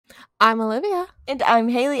I'm Olivia. And I'm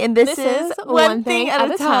Haley, and this is One Thing at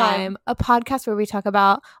a Time, a podcast where we talk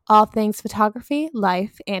about all things photography,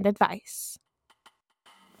 life, and advice.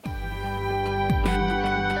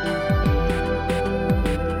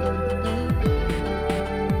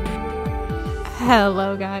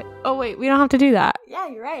 Hello, guys. Oh, wait, we don't have to do that. Yeah,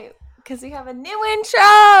 you're right, because we have a new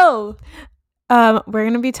intro. We're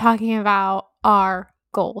going to be talking about our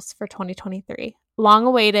goals for 2023.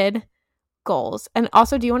 Long-awaited goals. And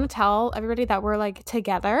also, do you want to tell everybody that we're,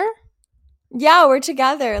 together? Yeah, we're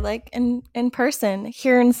together, in person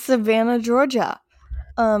here in Savannah, Georgia.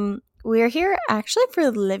 We're here actually for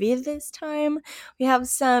Olivia this time. We have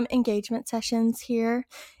some engagement sessions here.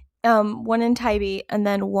 One in Tybee and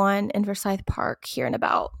then one in Forsyth Park here in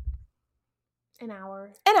about an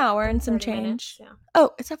hour and some change. Minutes, yeah. Oh,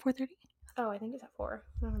 it's at 4:30. Oh, I think it's at 4.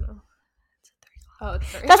 I don't know. Oh, it's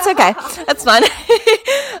 3. That's okay. That's fun.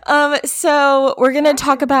 So we're going to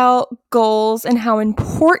talk about goals and how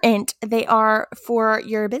important they are for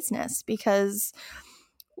your business, because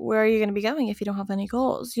where are you going to be going if you don't have any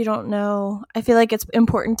goals? You don't know. I feel like it's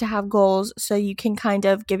important to have goals so you can kind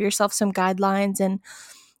of give yourself some guidelines and,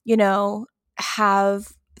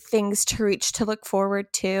 have things to reach, to look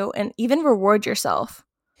forward to, and even reward yourself.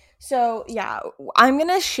 So, yeah, I'm going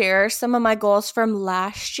to share some of my goals from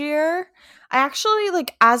last year. I actually,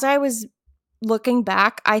 as I was looking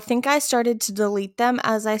back, I think I started to delete them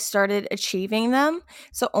as I started achieving them.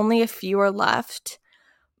 So only a few are left,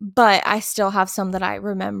 but I still have some that I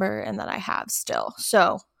remember and that I have still.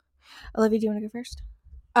 So, Olivia, do you want to go first?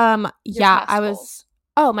 Yeah, I was... Goals.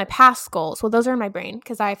 Oh, my past goals. Well, those are in my brain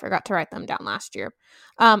because I forgot to write them down last year.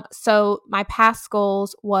 So my past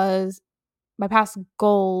goals, I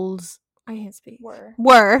can't speak. Were.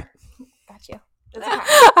 Got you.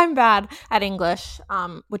 I'm bad at English,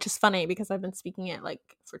 which is funny because I've been speaking it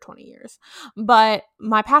for 20 years. But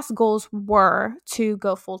my past goals were to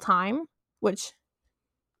go full time, which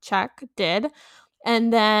check, did.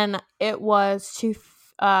 And then it was to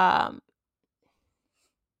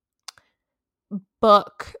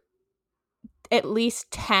book at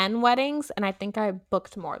least 10 weddings, and I think I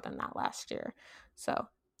booked more than that last year. So,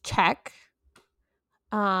 check.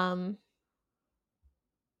 I'm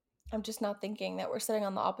just now thinking that we're sitting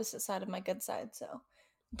on the opposite side of my good side, so.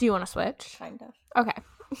 Do you want to switch? Kind of. Okay.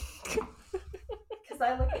 Because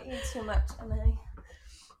I look at you too much, and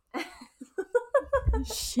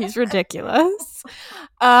She's ridiculous.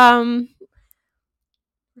 We're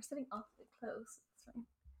sitting awfully close.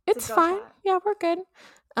 It's fine. Yeah, we're good.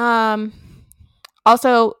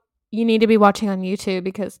 Also, you need to be watching on YouTube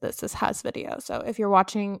because this has video. So if you're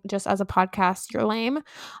watching just as a podcast, you're lame.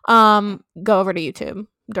 Go over to YouTube.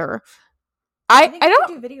 I don't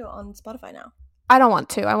do video on Spotify now. I don't want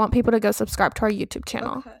to. I want people to go subscribe to our YouTube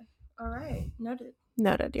channel. Okay. All right. Noted.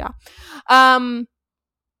 Yeah. I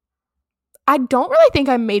don't really think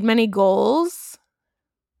I made many goals.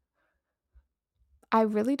 I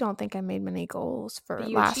really don't think I made many goals for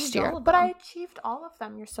last year. But I achieved all of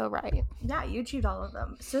them. You're so right. Yeah, you achieved all of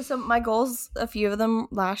them. So my goals, a few of them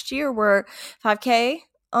last year were 5K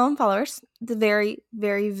followers. The very,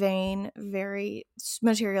 very vain, very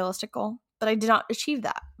materialistic goal. But I did not achieve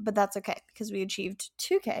that. But that's okay because we achieved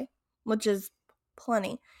 2K, which is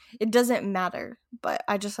plenty. It doesn't matter, but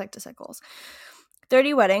I just like to set goals.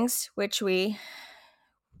 30 weddings, which we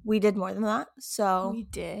did more than that. So we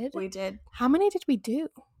did. How many did we do?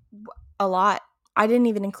 A lot. I didn't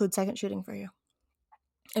even include second shooting for you.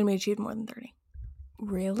 And we achieved more than 30.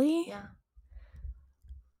 Really? Yeah.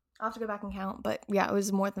 I'll have to go back and count, but yeah, it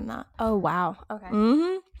was more than that. Oh, wow. Okay.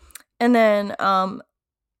 Mm-hmm. And then I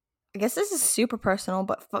guess this is super personal,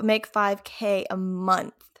 but make 5K a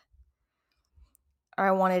month. Or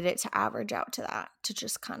I wanted it to average out to that, to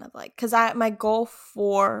just kind of because my goal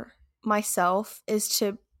for myself is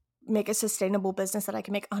to make a sustainable business that I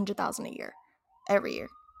can make $100,000 a year, every year.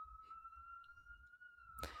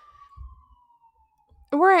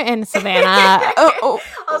 We're in Savannah. I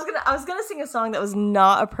was gonna sing a song that was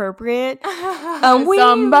not appropriate.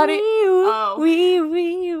 Somebody,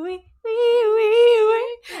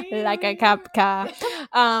 like a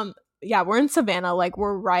Kafka. Yeah, we're in Savannah.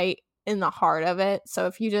 We're right in the heart of it. So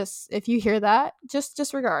if you hear that, just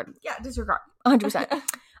disregard. Yeah, disregard. 100%.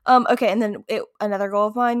 Okay, and then another goal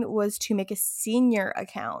of mine was to make a senior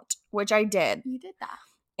account, which I did. You did that.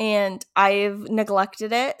 And I've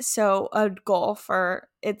neglected it, so a goal for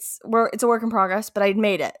it's a work in progress, but I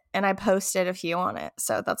made it, and I posted a few on it,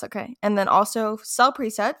 so that's okay. And then also sell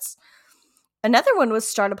presets. Another one was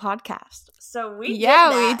start a podcast. So we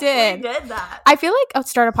did that. I feel like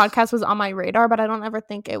start a podcast was on my radar, but I don't ever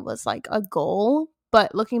think it was a goal.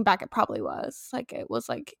 But looking back, it probably was. It was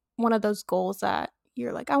one of those goals that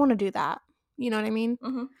you're like, I want to do that. You know what I mean?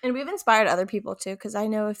 Mm-hmm. And we've inspired other people too, because I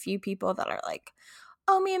know a few people that are like,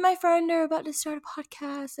 oh, me and my friend are about to start a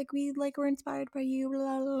podcast. Like, we're inspired by you,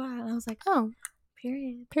 blah, blah, blah. And I was like, Oh,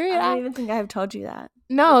 period. period. I don't even think I have told you that.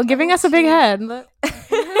 No, Like, giving us a big head. That's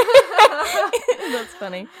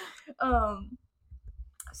funny.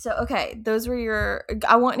 So, okay, those were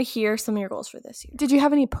I want to hear some of your goals for this year. Did you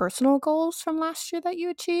have any personal goals from last year that you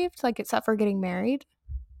achieved? Like, except for getting married?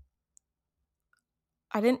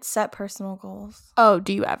 I didn't set personal goals. Oh,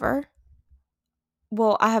 do you ever?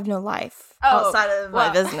 Well, I have no life Oh, outside of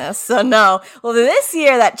my business, so no. Well, this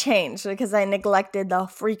year that changed because I neglected the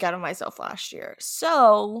freak out of myself last year.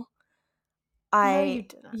 So, No, you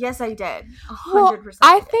didn't. Yes, I did. 100%. Well,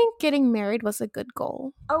 I think getting married was a good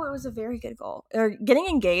goal. Oh, it was a very good goal. Or getting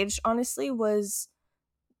engaged, honestly, was.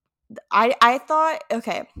 I thought,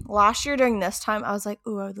 okay, last year during this time, I was like,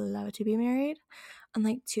 ooh, I would love to be married. I'm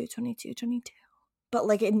like 22. But,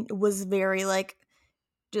 like, it was very, like,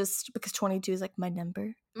 just because 22 is, like, my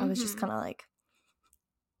number. I was just kind of, like,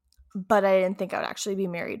 but I didn't think I would actually be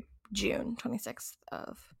married June 26th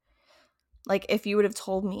of, like, if you would have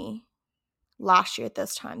told me last year at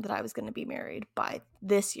this time that I was going to be married by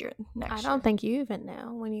this year, next year. I don't think you even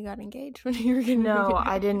knew when you got engaged when you were going to be married. No,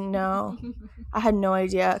 I didn't know. I had no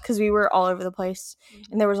idea because we were all over the place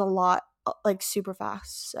and there was a lot, like, super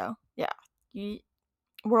fast. So, yeah.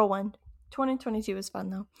 Whirlwind. 2022 was fun,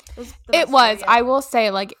 though. It was. I will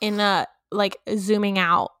say, like, zooming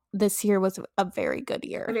out, this year was a very good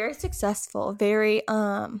year. Very successful. Very,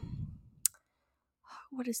 what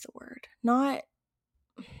is the word? Not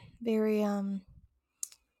very,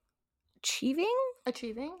 achieving?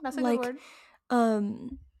 Achieving? That's a like, good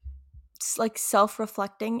word. Like,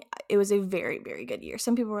 self-reflecting. It was a very, very good year.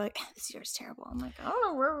 Some people were like, this year's terrible. I'm like, I don't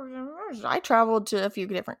know where I traveled to a few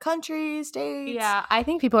different countries, states. Yeah, I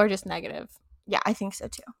think people are just negative. Yeah, I think so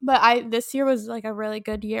too. But this year was, like, a really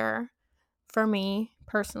good year for me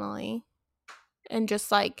personally, and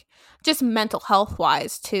just mental health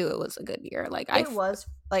wise too. It was a good year. Like, it was,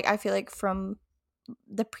 like, I feel like from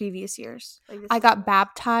the previous years, like, I got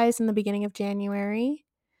baptized in the beginning of January.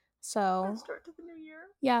 So best start to the new year.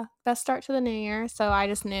 Yeah, best start to the new year. So I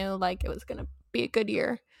just knew, like, it was gonna be a good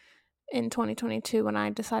year in 2022 when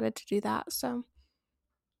I decided to do that. So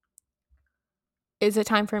is it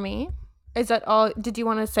time for me? Is that all? Did you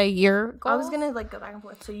want to say your goals? I was gonna, like, go back and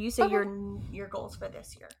forth. So you say your goals for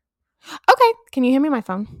this year. Okay. Can you hear me on my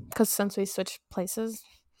phone? Because since we switched places,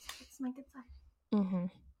 it's my good side.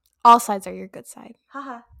 All sides are your good side.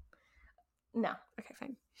 Haha. No. Okay,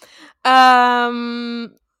 fine.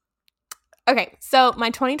 Okay, so my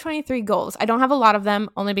 2023 goals. I don't have a lot of them,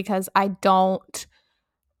 only because I don't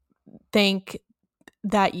think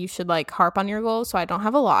that you should, like, harp on your goals. So I don't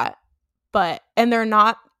have a lot, and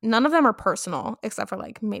none of them are personal except for,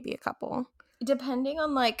 like, maybe a couple. Depending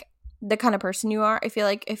on, like, the kind of person you are, I feel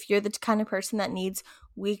like if you're the kind of person that needs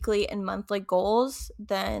weekly and monthly goals,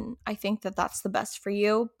 then I think that that's the best for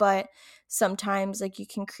you. But sometimes, like, you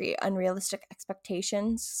can create unrealistic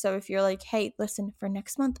expectations. So if you're like, hey, listen, for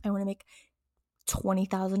next month, I want to make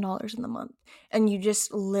 $20,000 in the month, and you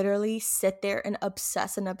just literally sit there and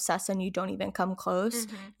obsess and you don't even come close,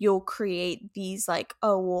 you'll create these, like,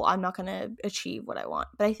 oh, well, I'm not gonna achieve what I want.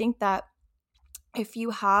 But I think that if you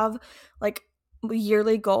have, like,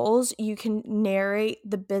 yearly goals, you can narrate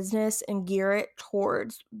the business and gear it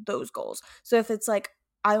towards those goals. So if it's like,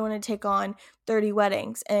 I want to take on 30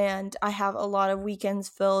 weddings and I have a lot of weekends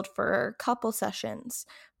filled for couple sessions,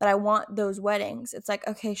 but I want those weddings. It's like,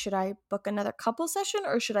 okay, should I book another couple session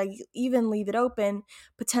or should I even leave it open,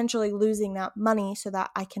 potentially losing that money so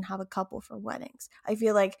that I can have a couple for weddings? I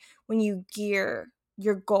feel like when you gear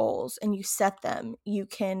your goals and you set them, you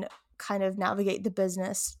can kind of navigate the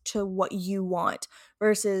business to what you want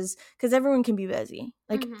versus, because everyone can be busy.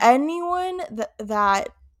 Like, anyone that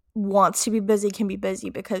wants to be busy can be busy,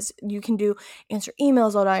 because you can answer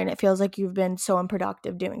emails all day and it feels like you've been so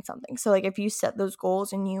unproductive doing something. So, like, if you set those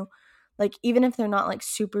goals and you, like, even if they're not, like,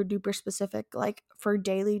 super duper specific, like, for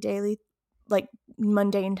daily, like,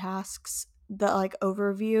 mundane tasks, the, like,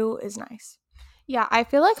 overview is nice. Yeah, I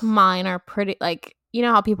feel like mine are pretty, like, you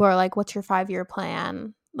know how people are like, what's your 5-year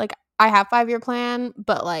plan? Like, I have 5-year plan,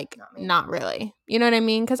 but, like, not really. You know what I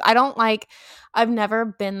mean? Because I've never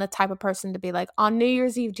been the type of person to be like, on New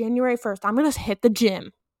Year's Eve, January 1st, I'm going to hit the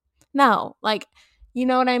gym. No, like, you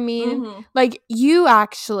know what I mean? Like, you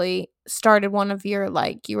actually started one of your,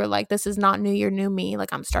 like, you were like, this is not New Year, new me.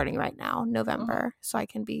 Like, I'm starting right now, November, so I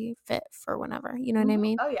can be fit for whenever. You know what I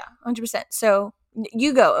mean? Oh, yeah, 100%. So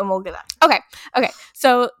you go and we'll get that. Okay.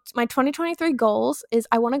 So my 2023 goals is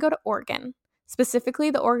I want to go to Oregon.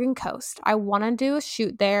 specifically the Oregon coast. I want to do a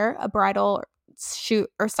shoot there, a bridal shoot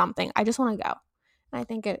or something. I just want to go. And I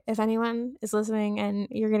think if anyone is listening and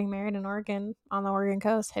you're getting married in Oregon on the Oregon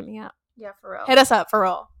coast, hit me up. Yeah, for real. Hit us up for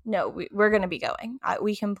real. No, we're going to be going.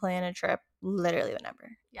 We can plan a trip literally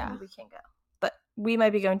whenever. Yeah. We can go. But we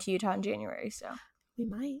might be going to Utah in January, so. We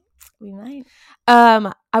might.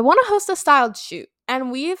 I want to host a styled shoot.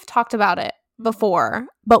 And we've talked about it before,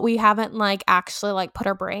 but we haven't like actually like put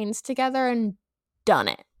our brains together and done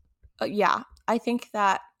it. Yeah. I think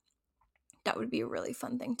that would be a really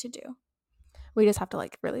fun thing to do. We just have to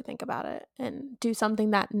like really think about it and do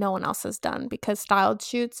something that no one else has done, because styled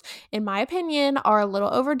shoots, in my opinion, are a little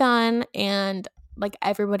overdone and like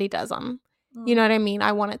everybody does them. You know what I mean?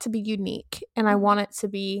 I want it to be unique and I want it to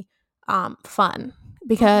be fun,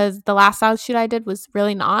 because the last styled shoot I did was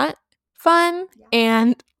really not fun.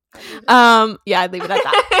 And I'd leave it at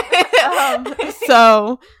that.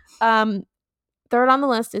 So third on the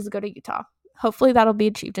list is go to Utah. Hopefully that'll be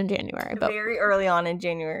achieved in January. But very early on in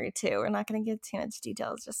January, too. We're not going to give too much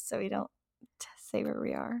details just so we don't say where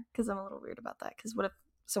we are, because I'm a little weird about that. Because what if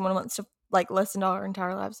someone wants to like listen to our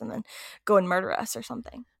entire lives and then go and murder us or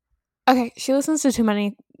something? Okay, she listens to too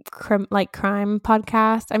many crime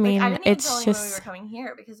podcasts. I mean, I didn't even it's tell just when we were coming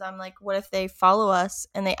here, because I'm like, what if they follow us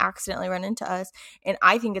and they accidentally run into us? And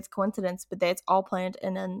I think it's coincidence, but it's all planned,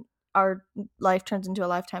 and then our life turns into a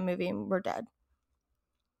Lifetime movie and we're dead.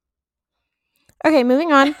 Okay,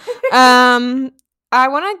 moving on. I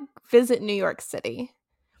want to visit New York City.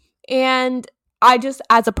 And I just,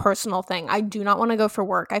 as a personal thing, I do not want to go for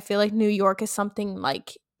work. I feel like New York is something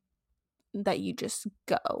like that you just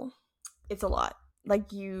go. It's a lot.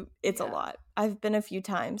 It's a lot. I've been a few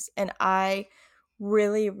times and I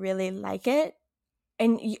really, really like it.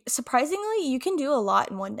 And surprisingly, you can do a lot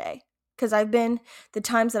in one day. Because the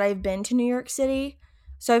times that I've been to New York City,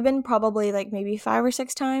 so I've been probably like maybe 5 or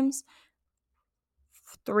 6 times.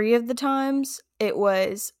 3 of the times it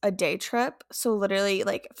was a day trip, so literally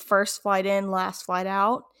like first flight in, last flight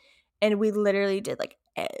out, and we literally did like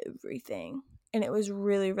everything, and it was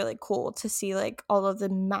really, really cool to see like all of the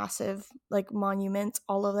massive like monuments,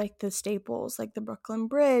 all of like the staples, like the Brooklyn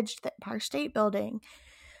Bridge, the Empire State Building.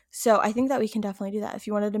 So I think that we can definitely do that. If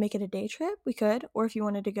you wanted to make it a day trip, we could, or if you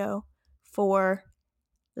wanted to go for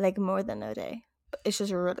like more than a day. It's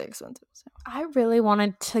just really expensive. So. I really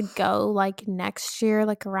wanted to go like next year,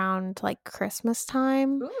 like around like Christmas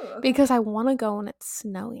time. Ooh, okay. Because I want to go when it's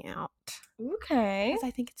snowing out. Okay. Because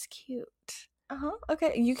I think it's cute.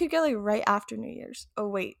 Okay. You could go like right after New Year's. Oh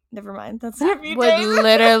wait, never mind. That's that would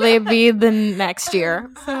literally be the next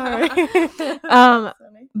year. Sorry.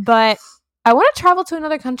 But I want to travel to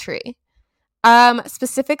another country.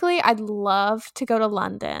 Specifically, I'd love to go to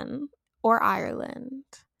London or Ireland.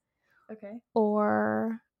 Okay.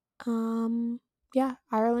 Or, Ireland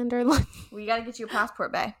or London. We gotta get you a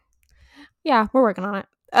passport, bae. Yeah, we're working on it.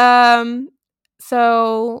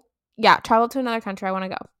 So, yeah, travel to another country. I want to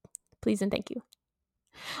go. Please and thank you.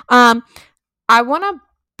 I want to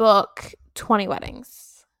book 20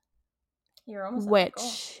 weddings. You're almost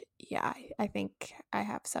which, yeah, I think I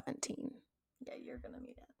have 17. Yeah, you're gonna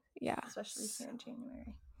meet it. Yeah. Especially here in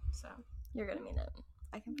January. So, you're gonna meet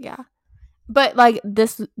it. Yeah. But like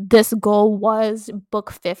this goal was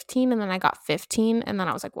book 15, and then I got 15, and then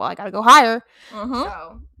I was like, well, I gotta go higher.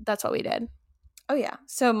 So that's what we did. Oh yeah.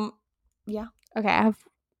 So yeah. Okay, I have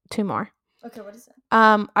 2 more. Okay, what is it?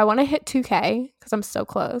 I want to hit 2K because I'm so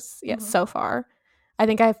close. Yes, so far. I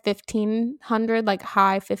think I have 1,500, like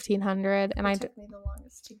high 1,500, and it took me the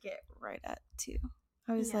longest to get right at 2.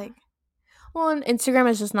 I was like. Well, and Instagram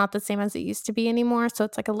is just not the same as it used to be anymore, so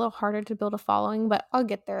it's like a little harder to build a following, but I'll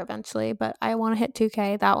get there eventually. But I want to hit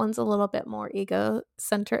 2K. That one's a little bit more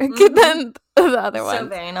egocentric than the other one. So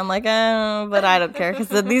vain. I'm like, but I don't care because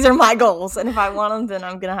these are my goals, and if I want them, then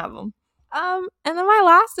I'm gonna have them. And then my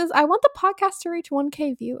last is I want the podcast to reach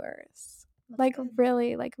 1K viewers. That's good.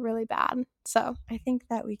 really bad. So I think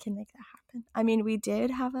that we can make that happen. I mean, we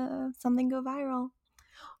did have something go viral.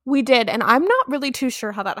 We did, and I'm not really too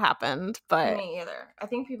sure how that happened, but me either. I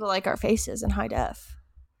think people like our faces in high def.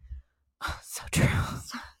 So true.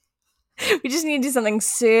 We just need to do something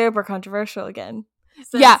super controversial again.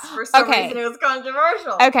 Yeah. For some reason it was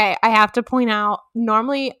controversial. Okay, I have to point out,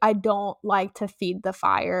 normally I don't like to feed the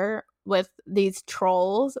fire with these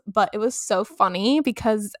trolls, but it was so funny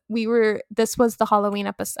because this was the Halloween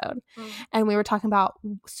episode, and we were talking about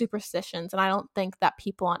superstitions, and I don't think that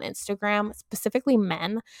people on Instagram, specifically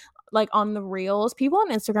men, like on the reels, people on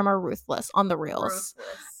Instagram are ruthless on the reels.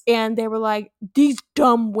 And they were like, these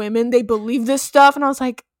dumb women, they believe this stuff, and I was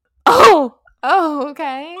like, oh,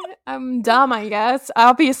 okay. I'm dumb, I guess.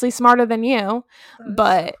 Obviously smarter than you.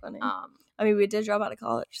 But so funny. I mean, we did drop out of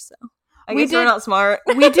college, so I We guess we're did- not smart.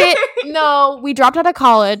 we did no, we dropped out of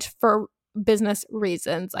college for business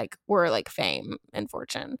reasons, like we're like fame and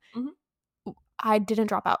fortune. Mhm. I didn't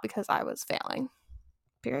drop out because I was failing.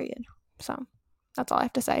 Period. So that's all I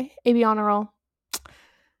have to say. AB honor roll.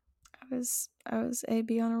 I was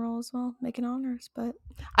AB on a roll as well, making honors, but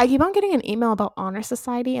I keep on getting an email about honor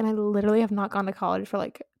society, and I literally have not gone to college for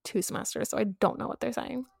like 2 semesters, so I don't know what they're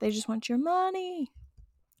saying. they just want your money.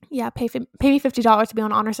 Yeah, pay me $50 to be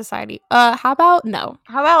on honor society. How about no?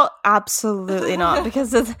 How about absolutely not?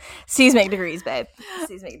 Because of C's make degrees, babe.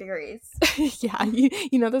 C's make degrees. Yeah,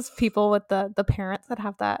 you know those people with the parents that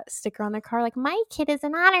have that sticker on their car, like my kid is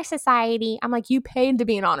in honor society. I'm like, you paid to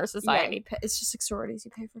be in honor society. Yeah, it's just like sororities.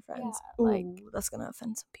 You pay for friends. Yeah, Ooh, like that's gonna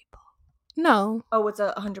offend some people. no, Oh, it's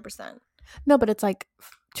 100%. no, but it's like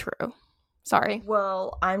true. Sorry.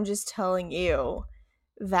 Well, I'm just telling you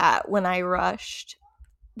that when I rushed,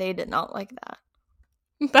 they did not like that.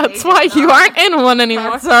 That's They why did you not. aren't in one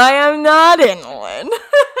anymore. That's why I'm not in one.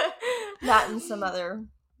 That and some other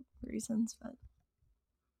reasons, but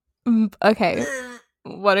Okay,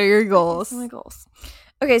 what are your goals? These are my goals.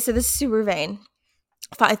 Okay, so this is super vain.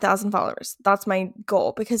 5,000 followers. That's my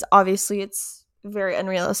goal because obviously it's very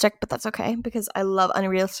unrealistic, but that's okay because I love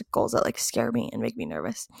unrealistic goals that like scare me and make me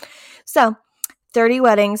nervous. So 30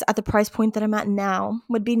 weddings at the price point that I'm at now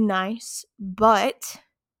would be nice, but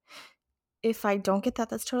if I don't get that,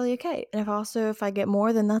 that's totally okay. And if I get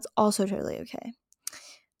more, then that's also totally okay.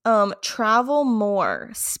 Travel more,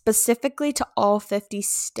 specifically to all 50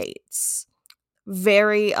 states.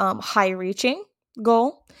 Very high reaching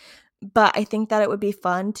goal, but I think that it would be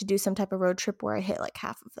fun to do some type of road trip where I hit like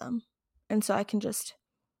half of them. And so I can just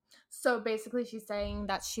So basically, she's saying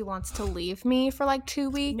that she wants to leave me for like 2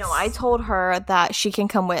 weeks. No, I told her that she can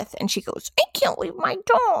come with, and she goes, I can't leave my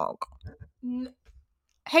dog.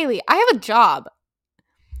 Haley, I have a job.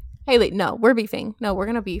 Haley, no, we're beefing. No, we're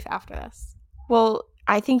gonna beef after this. Well,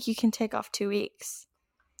 I think you can take off 2 weeks.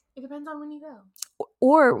 It depends on when you go.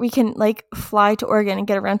 Or we can like fly to Oregon and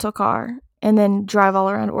get a rental car and then drive all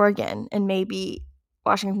around Oregon and maybe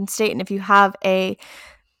Washington State. And if you have a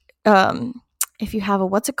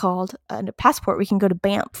what's it called? A passport, we can go to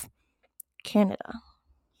Banff, Canada.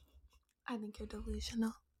 I think you're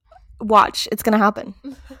delusional. Watch, it's gonna happen.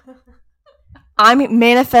 I'm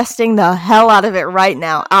manifesting the hell out of it right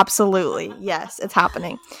now. Absolutely. Yes, it's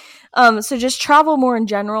happening. So just travel more in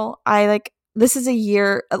general. This is a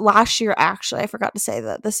year, last year actually, I forgot to say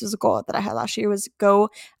that this was a goal that I had last year, was go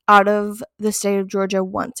out of the state of Georgia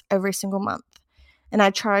once every single month. And I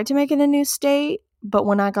tried to make it a new state, but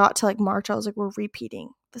when I got to like March, I was like, we're repeating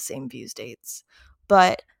the same views dates.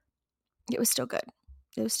 But it was still good.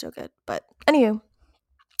 But anyway,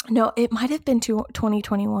 no, it might have been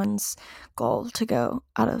 2021's goal to go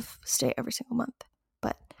out of state every single month.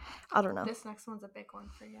 But I don't know. This next one's a big one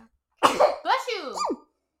for you. Bless you!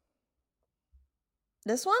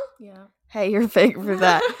 This one? Yeah. Hey, you're fake for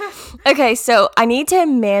that. Okay, so I need to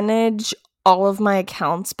manage all of my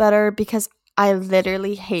accounts better because I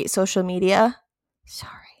literally hate social media.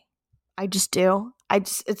 Sorry. I just do.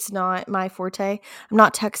 It's not my forte. I'm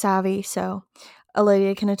not tech savvy, so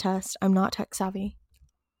Olivia can attest. I'm not tech savvy.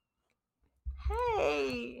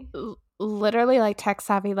 Hey. Literally, like, tech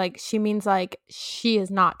savvy, like, she means, like, she is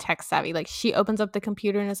not tech savvy. Like, she opens up the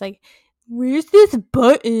computer and is like, where's this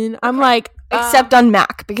button? I'm like, except on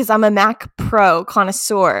Mac, because I'm a Mac Pro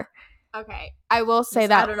connoisseur. Okay, I will say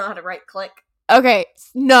that. I don't know how to right click. Okay,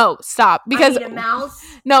 no, stop. Because I need a mouse.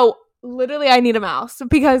 No, literally, I need a mouse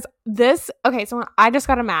because so I just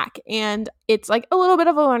got a Mac and it's like a little bit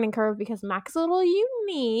of a learning curve because Mac's a little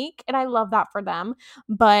unique and I love that for them,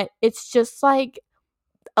 but it's just like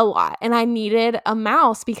a lot and I needed a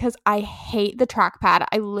mouse because I hate the trackpad.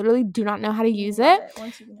 I literally do not know how to use it.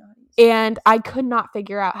 Once you know how to use it. And I could not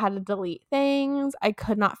figure out how to delete things. I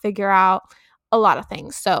could not figure out a lot of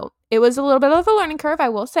things. So it was a little bit of a learning curve. I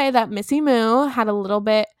will say that Missy Moo had a little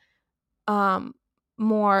bit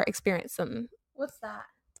more experience than What's that?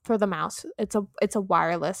 for the mouse. It's a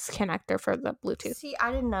wireless connector for the Bluetooth. See,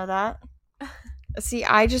 I didn't know that. See,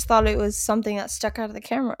 I just thought it was something that stuck out of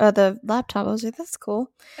the laptop. I was like, that's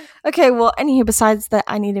cool. Okay, well, anywho, besides that,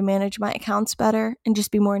 I need to manage my accounts better and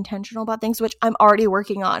just be more intentional about things, which I'm already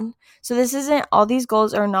working on. So all these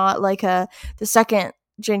goals are not like the second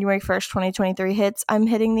January 1st, 2023 hits. I'm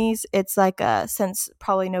hitting these. It's like since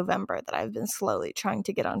probably November that I've been slowly trying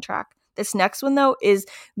to get on track. This next one, though, is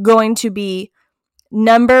going to be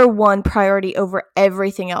number one priority over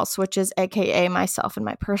everything else, which is AKA myself and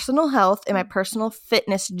my personal health and my personal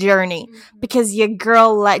fitness journey, because your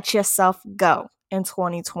girl let yourself go in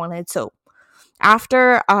 2022.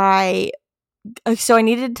 After I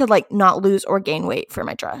needed to like not lose or gain weight for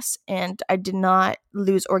my dress, and I did not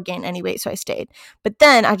lose or gain any weight, so I stayed. But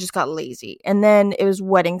then I just got lazy, and then it was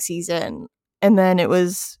wedding season, and then it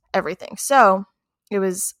was everything. So it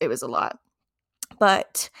was a lot.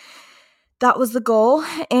 But that was the goal.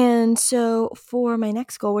 And so for my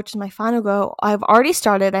next goal, which is my final goal, I've already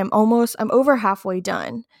started. I'm over halfway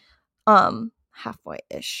done.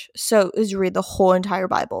 Halfway-ish. So is read the whole entire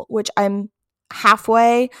Bible, which I'm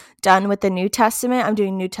halfway done with the New Testament. I'm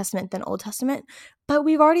doing New Testament then Old Testament. But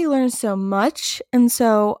we've already learned so much, and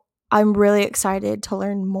so I'm really excited to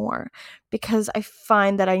learn more, because I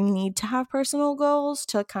find that I need to have personal goals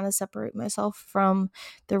to kind of separate myself from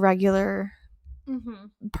the regular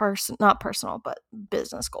not personal, but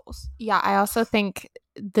business goals. Yeah, I also think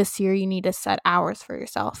this year you need to set hours for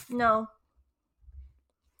yourself. No.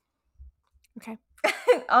 Okay.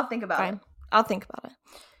 I'll think about it.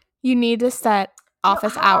 You need to set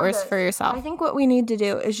office hours for yourself. I think what we need to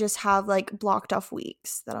do is just have like blocked off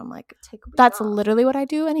weeks that I'm like, take a week That's off. literally what I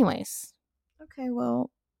do anyways. Okay,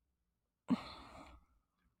 well,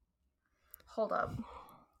 hold up.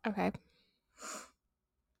 Okay.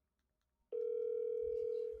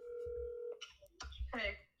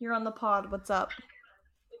 Hey, you're on the pod. What's up?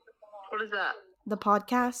 What is that? The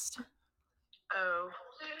podcast. Oh.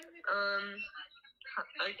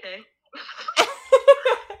 Okay.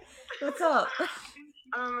 What's up?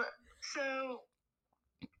 So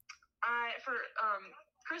for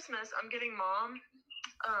Christmas I'm getting mom.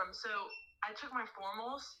 So I took my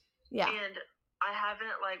formals. Yeah. And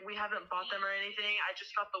we haven't bought them or anything. I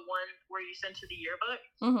just got the one where you sent to the yearbook.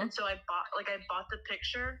 Mm-hmm. And so I bought the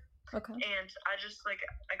picture. Okay. And I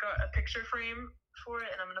got a picture frame for it,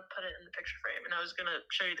 and I'm gonna put it in the picture frame. And I was gonna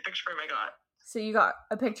show you the picture frame I got. So you got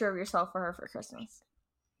a picture of yourself for her for Christmas.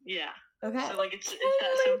 Yeah. Okay. So like it's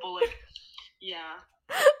that simple. Like, yeah.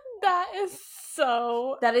 That is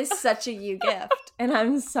such a you gift, and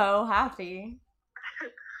I'm so happy.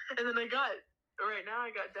 And then I got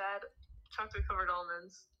Dad chocolate covered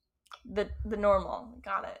almonds. The normal,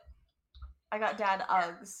 got it. I got Dad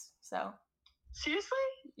Uggs. So. Seriously?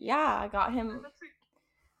 Yeah, I got him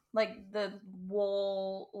like the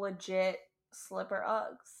wool legit slipper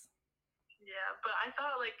Uggs. Yeah, but I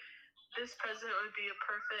thought like this present would be a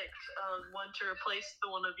perfect one to replace the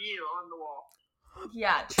one of you on the wall.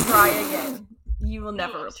 Yeah, try again. You will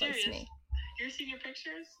never replace serious. me. You ever seen your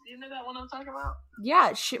pictures? You know that one I'm talking about?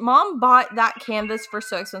 Yeah, Mom bought that canvas for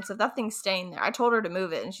so expensive. That thing's staying there. I told her to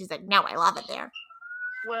move it, and she's like, no, I love it there.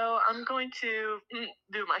 Well, I'm going to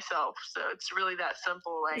do it myself, so it's really that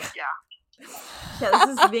simple. Like, yeah. Yeah,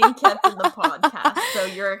 this is being kept in the podcast, so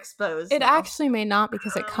you're exposed. It now. actually may not,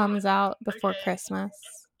 because it comes out before Christmas.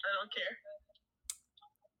 I don't care.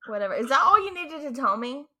 Whatever. Is that all you needed to tell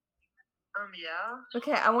me? Yeah.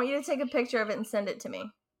 Okay, I want you to take a picture of it and send it to me.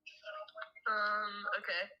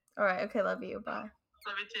 Okay. Alright, okay, love you. Bye. Love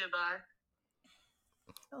you too, bye.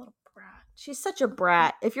 A little brat. She's such a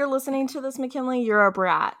brat. If you're listening to this, McKinley, you're a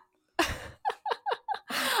brat.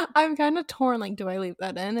 I'm kind of torn. Like, do I leave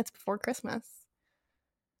that in? It's before Christmas.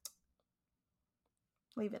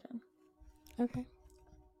 Leave it in. Okay.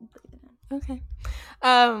 Leave it in. Okay.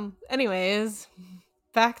 Anyways,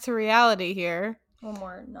 back to reality here. One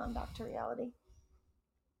more non-back to reality.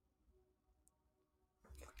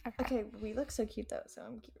 Okay, we look so cute though, so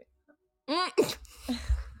I'm cute.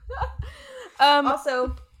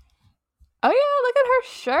 Also, oh yeah, look at her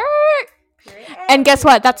shirt. And guess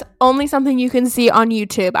what? That's only something you can see on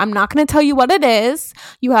YouTube. I'm not going to tell you what it is.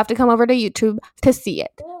 You have to come over to YouTube to see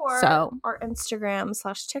it. Or our Instagram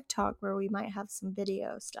 / TikTok, where we might have some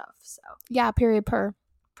video stuff. So yeah, period per.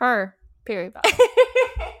 Period.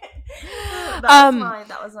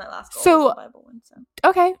 That was my last goal. So the Bible one, so.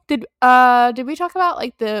 Okay, did we talk about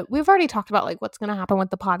like we've already talked about like what's gonna happen with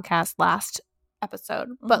the podcast last episode,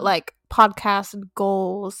 but like podcast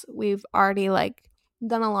goals, we've already like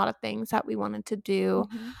done a lot of things that we wanted to do.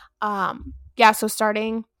 Yeah, so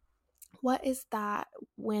starting, what is that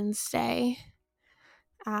Wednesday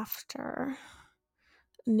after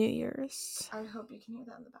New Year's? I hope you can hear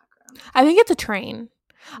that in the background. I think it's a train.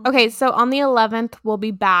 Okay, so on the 11th, we'll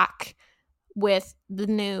be back with the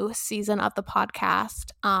new season of the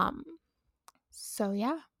podcast. So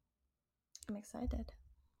yeah. I'm excited.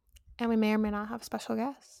 And we may or may not have special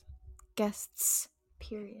guests. Guests,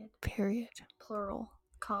 period. Period. Plural,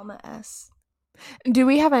 comma, S. Do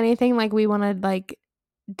we have anything like we want to like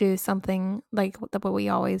do something like what we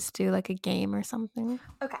always do, like a game or something.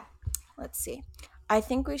 Okay, let's see. I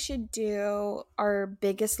think we should do our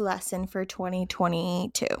biggest lesson for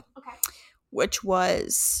 2022. Okay. Which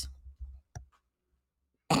was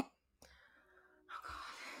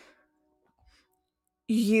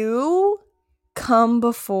you come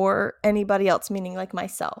before anybody else, meaning like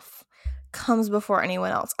myself, comes before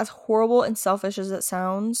anyone else. As horrible and selfish as it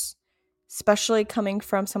sounds, especially coming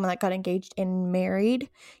from someone that got engaged and married,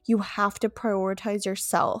 you have to prioritize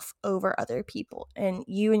yourself over other people, and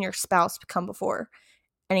you and your spouse come before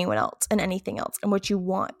anyone else and anything else and what you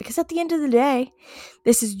want, because at the end of the day,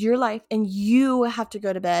 this is your life and you have to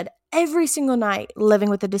go to bed every single night living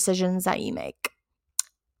with the decisions that you make,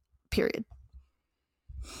 period.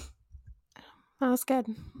 That was good.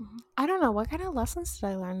 I don't know, what kind of lessons did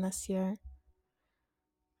I learn this year?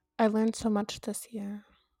 I learned so much this year.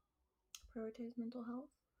 Prioritize mental health.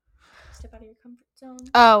 Step out of your comfort zone.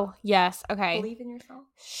 Oh, yes. Okay. Believe in yourself.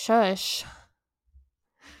 Shush.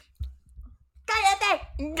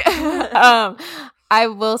 Cállate. I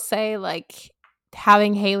will say, like,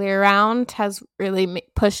 having Haley around has really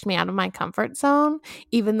pushed me out of my comfort zone,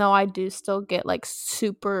 even though I do still get, like,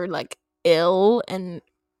 super, like, ill and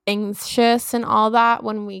anxious and all that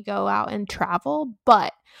when we go out and travel,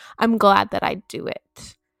 but I'm glad that I do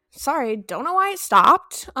it. Sorry, don't know why it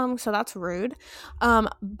stopped. So that's rude.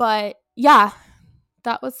 But yeah,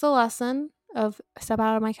 that was the lesson of step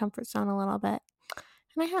out of my comfort zone a little bit.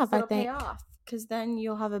 And I have, I think. Pay off, because then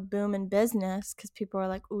you'll have a boom in business, because people are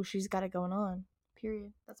like, oh, she's got it going on.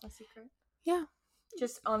 Period. That's my secret. Yeah.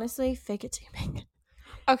 Just honestly, fake it till you make it.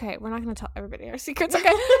 Okay, we're not going to tell everybody our secrets,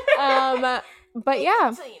 okay? But yeah.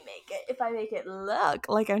 Until you make it. If I make it look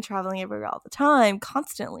like I'm traveling everywhere all the time,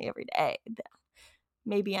 constantly, every day, then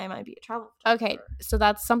maybe I might be a travel photographer. Okay, so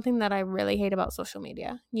that's something that I really hate about social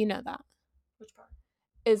media. You know that. Which part?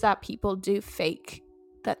 Is that people do fake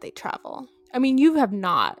that they travel. I mean, you have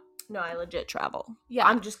not. No, I legit travel. Yeah.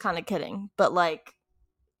 I'm just kind of kidding. But like,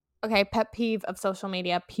 okay, pet peeve of social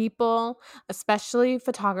media. People, especially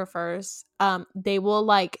photographers, they will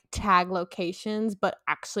like tag locations but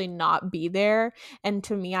actually not be there. And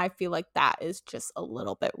to me, I feel like that is just a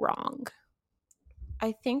little bit wrong.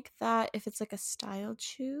 I think that if it's like a styled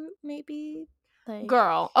shoot, maybe like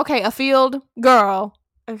girl. Okay, a field girl.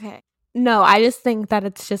 Okay. No, I just think that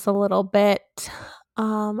it's just a little bit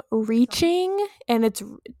reaching, and it's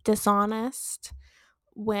dishonest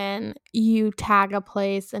when you tag a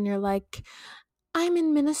place and you're like, I'm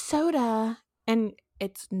in Minnesota, and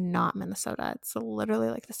it's not Minnesota. It's literally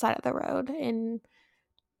like the side of the road in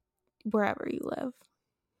wherever you live.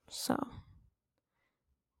 So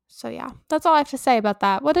yeah, that's all I have to say about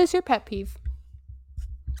that. What is your pet peeve?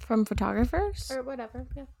 From photographers? Or whatever,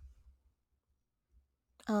 yeah.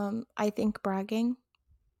 I think bragging.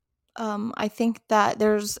 I think that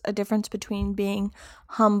there's a difference between being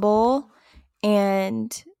humble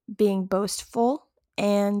and being boastful.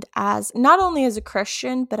 And as not only as a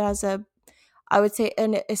Christian, but as I would say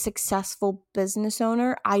a successful business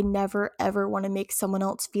owner, I never ever want to make someone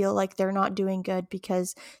else feel like they're not doing good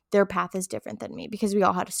because their path is different than me, because we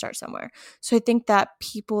all had to start somewhere. So I think that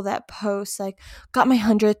people that post like, got my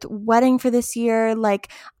 100th wedding for this year, like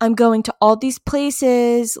I'm going to all these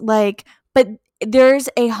places, like, but there's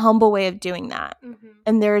a humble way of doing that. Mm-hmm.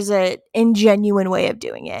 And there's a ingenuine way of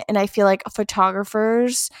doing it. And I feel like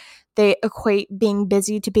photographers, they equate being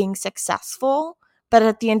busy to being successful. But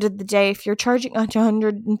at the end of the day, if you're charging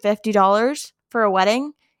 $150 for a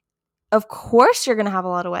wedding, of course you're going to have a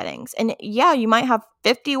lot of weddings. And yeah, you might have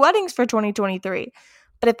 50 weddings for 2023.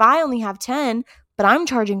 But if I only have 10, but I'm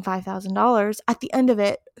charging $5,000, at the end of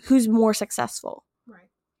it, who's more successful? Right.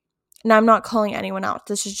 And I'm not calling anyone out.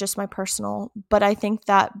 This is just my personal. But I think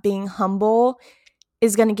that being humble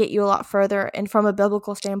is going to get you a lot further. And from a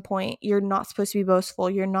biblical standpoint, you're not supposed to be boastful.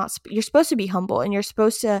 You're supposed to be humble, and you're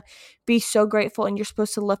supposed to be so grateful, and you're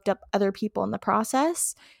supposed to lift up other people in the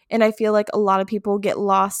process. And I feel like a lot of people get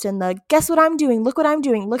lost in the, guess what I'm doing? Look what I'm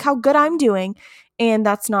doing. Look how good I'm doing. And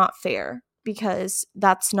that's not fair, because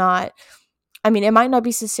that's not, I mean, it might not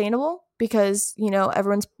be sustainable because, you know,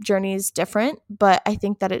 everyone's journey is different, but I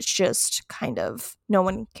think that it's just kind of, no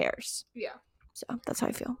one cares. Yeah. So that's how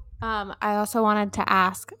I feel. I also wanted to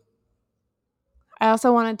ask,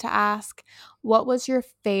 what was your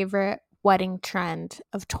favorite wedding trend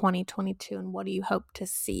of 2022, and what do you hope to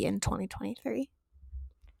see in 2023?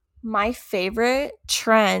 My favorite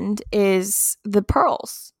trend is the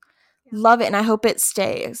pearls. Love it, and I hope it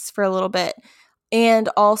stays for a little bit. And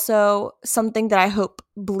also something that I hope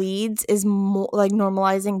bleeds is more like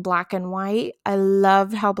normalizing black and white. I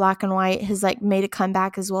love how black and white has like made a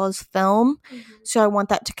comeback as well as film. So I want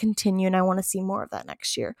that to continue, and I want to see more of that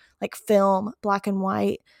next year. Like film, black and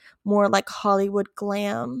white, more like Hollywood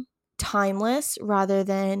glam, timeless rather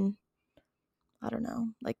than, I don't know,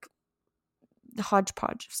 like the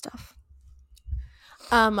hodgepodge of stuff.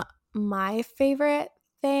 My favorite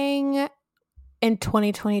thing in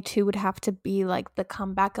 2022 would have to be like the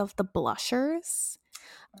comeback of the blushers,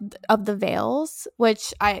 of the veils,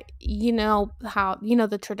 which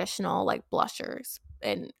the traditional like blushers,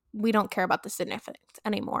 and we don't care about the significance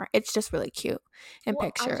anymore. It's just really cute in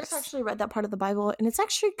pictures. I just actually read that part of the Bible, and it's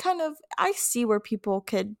actually kind of, I see where people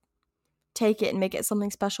could take it and make it something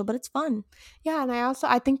special, but it's fun. Yeah, and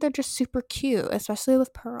I think they're just super cute, especially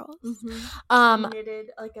with pearls.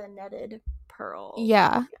 Knitted, like a netted pearl.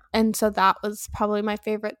 Yeah. And so that was probably my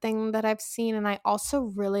favorite thing that I've seen. And I also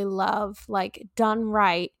really love, like, done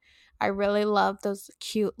right, I really love those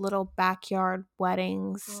cute little backyard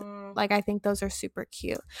weddings. Like, I think those are super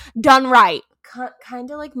cute. Done right.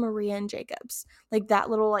 Kind of like Maria and Jacob's. Like that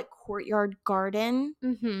little like courtyard garden.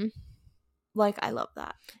 Mm-hmm. Like, I love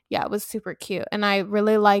that. Yeah, it was super cute. And I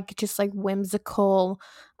really like just like whimsical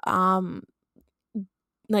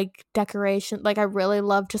like decoration. Like, I really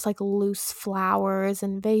love just like loose flowers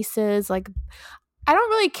and vases. Like, I don't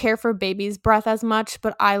really care for baby's breath as much,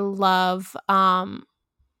 but I love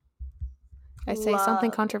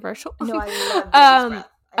something controversial. No, I love baby's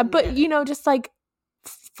breath. But just like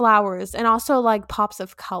flowers, and also like pops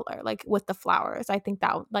of color, like with the flowers. I think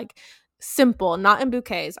that like simple, not in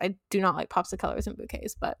bouquets. I do not like pops of colors in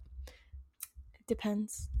bouquets, but it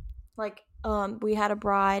depends. Like, we had a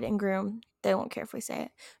bride and groom. They won't care if we say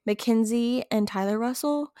it. Mackenzie and Tyler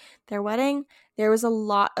Russell, their wedding, there was a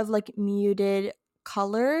lot of like muted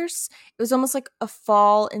colors. It was almost like a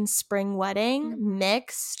fall and spring wedding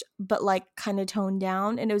mixed, but like kind of toned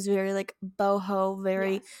down, and it was very like boho,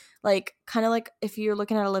 very like kind of like if you're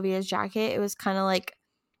looking at Olivia's jacket, it was kind of like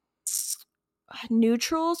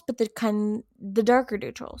neutrals, but the darker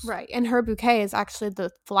neutrals, right. And her bouquet is actually the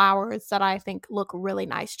flowers that I think look really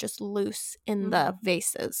nice, just loose in the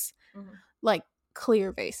vases, like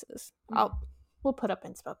clear vases. We'll put up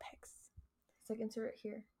inspo pics. It's like insert it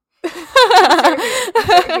here.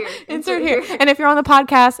 Insert here. And if you're on the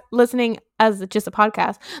podcast listening as just a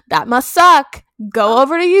podcast, that must suck. Go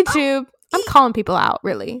over to YouTube. I'm calling people out,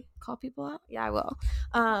 really. Call people out? Yeah, I will.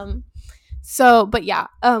 But yeah,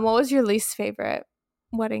 what was your least favorite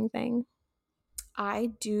wedding thing? I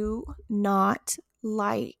do not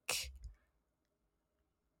like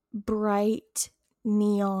bright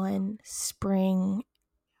neon spring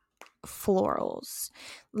florals.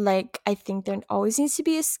 Like, I think there always needs to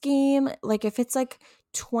be a scheme. Like, if it's like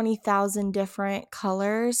 20,000 different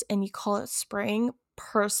colors and you call it spring,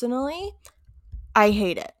 personally, I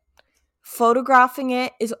hate it. Photographing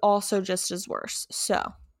it is also just as worse.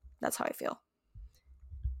 So that's how I feel.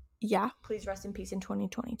 Yeah. Please rest in peace in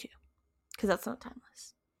 2022, because that's not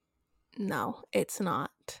timeless. No, it's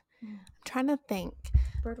not. I'm trying to think.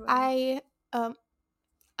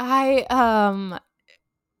 I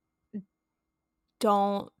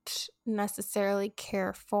don't necessarily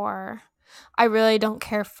care for, I really don't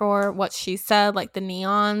care for what she said, like the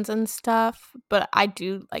neons and stuff, but I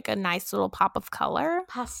do like a nice little pop of color.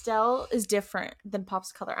 Pastel is different than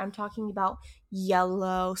pops of color. I'm talking about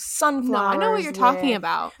yellow sunflowers. No, I know what you're talking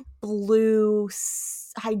about. Blue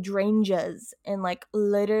hydrangeas and like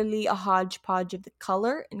literally a hodgepodge of the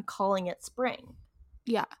color and calling it spring.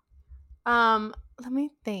 Yeah. Let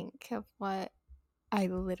me think of what I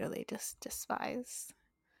literally just despise.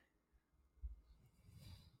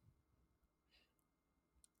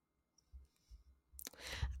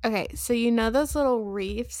 Okay, so those little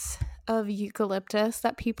wreaths of eucalyptus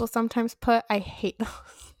that people sometimes put? I hate those.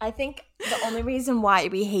 I think the only reason why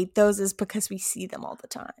we hate those is because we see them all the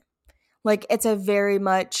time. Like, it's a very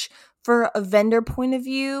much, for a vendor point of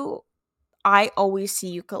view, I always see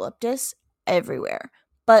eucalyptus everywhere.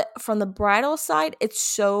 But from the bridal side, it's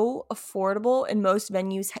so affordable, and most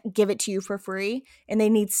venues give it to you for free, and they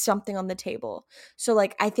need something on the table. So,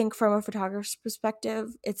 like, I think from a photographer's perspective,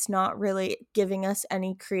 it's not really giving us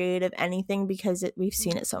any creative anything, because we've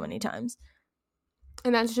seen it so many times.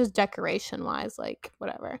 And that's just decoration-wise, like,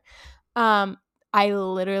 whatever. I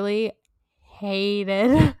literally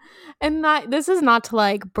hated, and this is not to,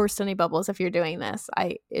 like, burst any bubbles if you're doing this.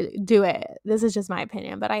 Do it. This is just my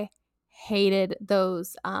opinion, but I hated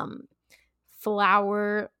those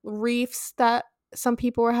flower wreaths that some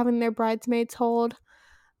people were having their bridesmaids hold.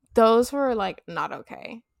 Those were like not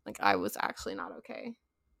okay. Like, I was actually not okay.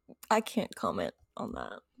 I can't comment on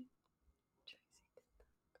that.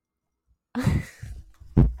 I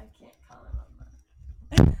can't comment on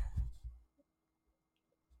that.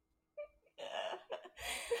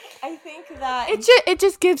 I think that It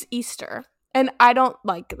just gives Easter, and I don't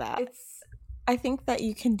like that. I think that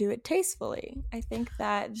you can do it tastefully. I think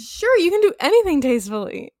that Sure, you can do anything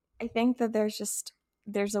tastefully. I think that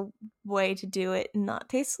there's a way to do it not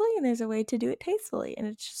tastefully, and there's a way to do it tastefully, and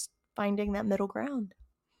it's just finding that middle ground.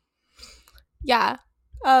 Yeah.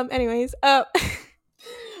 Anyways,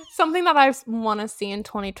 something that I want to see in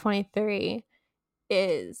 2023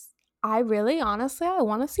 is I want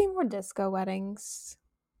to see more disco weddings.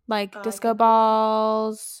 Like disco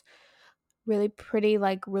balls, really pretty,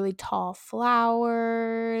 like really tall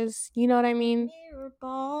flowers. You know what I mean? Mirror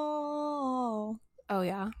ball. Oh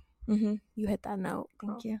yeah. Mm-hmm. You hit that note.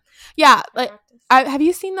 Thank you. Yeah, like have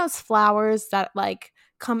you seen those flowers that like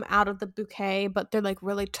come out of the bouquet, but they're like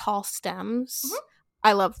really tall stems? Mm-hmm.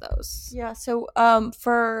 I love those. Yeah, so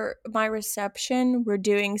for my reception, we're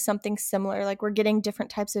doing something similar. Like we're getting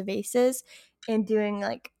different types of vases and doing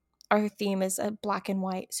like our theme is a black and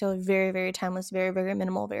white, so very, very timeless, very, very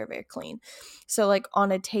minimal, very, very clean. So like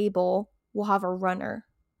on a table, we'll have a runner,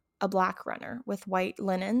 a black runner with white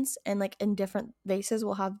linens, and like in different vases,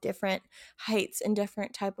 we'll have different heights and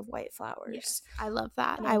different type of white flowers. Yes, I love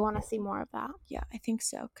that. I want to see more of that. Yeah, I think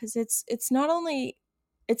so, because it's not only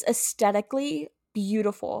it's aesthetically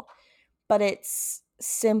beautiful, but it's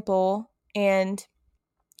simple, and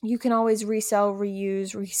you can always resell,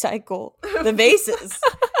 reuse, recycle the vases.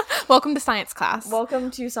 Welcome to science class.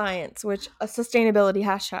 Welcome to science, which a sustainability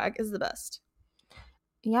hashtag is the best.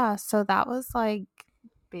 Yeah, so that was like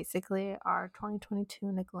basically our 2022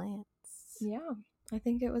 in a glance. Yeah, I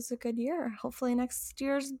think it was a good year. Hopefully next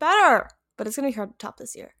year's better, but it's gonna be hard to top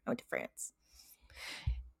this year. I went to France.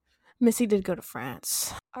 Missy did go to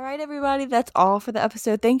France. All right, everybody, that's all for the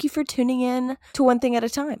episode. Thank you for tuning in to One Thing at a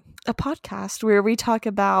Time, a podcast where we talk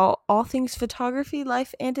about all things photography,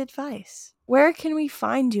 life, and advice. Where can we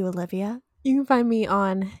find you, Olivia? You can find me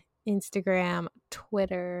on Instagram,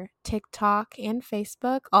 Twitter, TikTok, and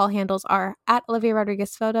Facebook. All handles are at Olivia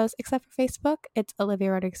Rodriguez Photos, except for Facebook. It's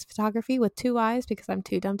Olivia Rodriguez Photography with 2 Y's because I'm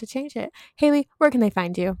too dumb to change it. Haley, where can they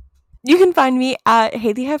find you? You can find me at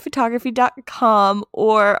haleyhighphotography.com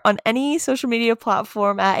or on any social media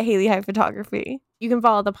platform at haleyhighphotography. You can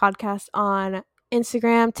follow the podcast on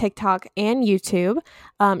Instagram, TikTok, and YouTube.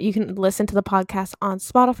 You can listen to the podcast on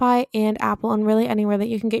Spotify and Apple and really anywhere that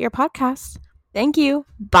you can get your podcasts. Thank you.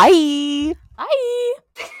 Bye. Bye.